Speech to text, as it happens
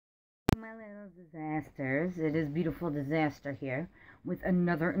Disasters. It is Beautiful Disaster here with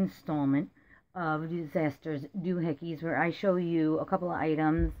another installment of Disasters Doohickeys, where I show you a couple of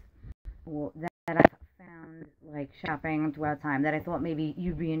items that I've found, like, shopping throughout time, that I thought maybe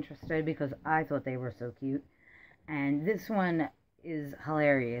you'd be interested because I thought they were so cute. And this one is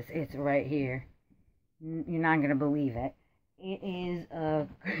hilarious. It's right here. You're not gonna believe it. It is a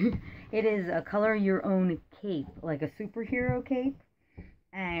it is a color your own cape, like a superhero cape.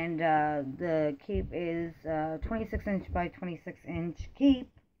 And the cape is 26-inch by 26-inch cape,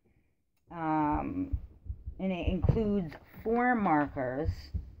 and it includes 4 markers.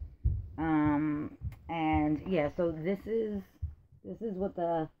 And yeah, so this is what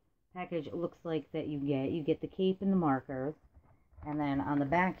the package looks like that you get. You get the cape and the markers, and then on the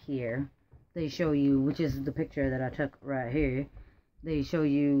back here they show you, which is the picture that I took right here. They show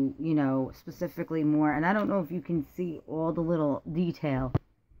you, you know, specifically more, and I don't know if you can see all the little detail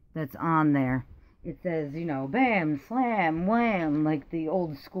that's on there. It says, you know, bam, slam, wham, like the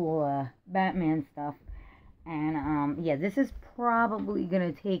old school Batman stuff. And yeah, this is probably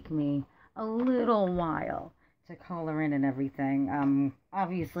gonna take me a little while to color in and everything.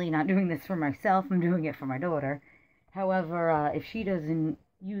 Obviously not doing this for myself, I'm doing it for my daughter. However, if she doesn't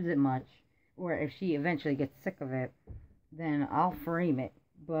use it much, or if she eventually gets sick of it, then I'll frame it.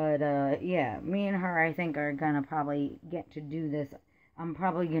 But yeah, me and her, I think, are gonna probably get to do this. I'm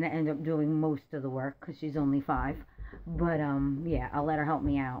probably gonna end up doing most of the work because she's only 5. But yeah, I'll let her help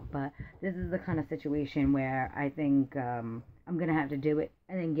me out. But this is the kind of situation where I think I'm gonna have to do it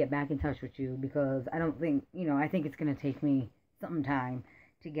and then get back in touch with you, because I don't think, you know, I think it's gonna take me some time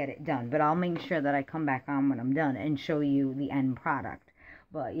to get it done. But I'll make sure that I come back on when I'm done and show you the end product.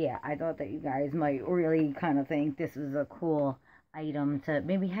 But yeah, I thought that you guys might really kind of think this is a cool item to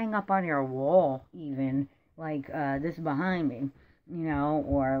maybe hang up on your wall, even like this behind me, you know,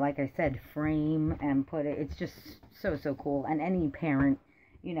 or like I said, frame and put it. It's just so cool, and any parent,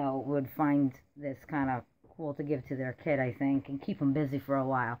 you know, would find this kind of cool to give to their kid, I think, and keep them busy for a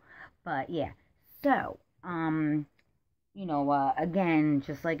while. But yeah, so you know, again,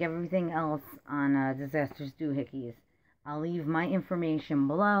 just like everything else on Disasters Doohickeys, I'll leave my information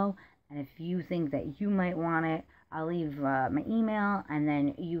below, and if you think that you might want it, I'll leave my email, and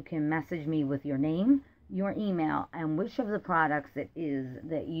then you can message me with your name, your email, and which of the products it is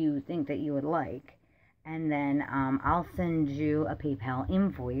that you think that you would like. And then I'll send you a PayPal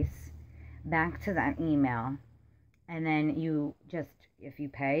invoice back to that email, and then you just, if you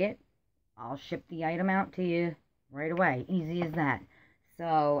pay it, I'll ship the item out to you right away. Easy as that.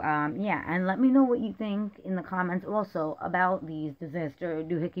 So yeah, and let me know what you think in the comments also about these Disaster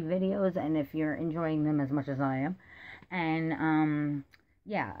Doohickey videos, and if you're enjoying them as much as I am. And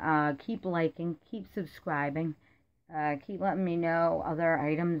yeah, keep liking, keep subscribing, keep letting me know other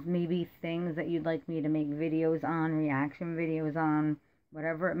items, maybe things that you'd like me to make videos on, reaction videos on,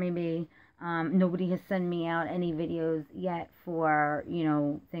 whatever it may be. Nobody has sent me out any videos yet for, you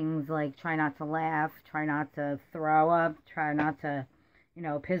know, things like try not to laugh, try not to throw up, try not to, you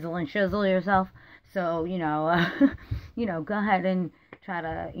know, pizzle and shizzle yourself. So, you know, you know, go ahead and try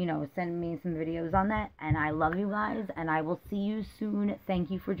to, you know, send me some videos on that. And I love you guys, and I will see you soon. Thank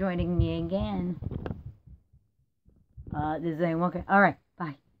you for joining me again. This ain't working. All right,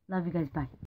 bye. Love you guys. Bye.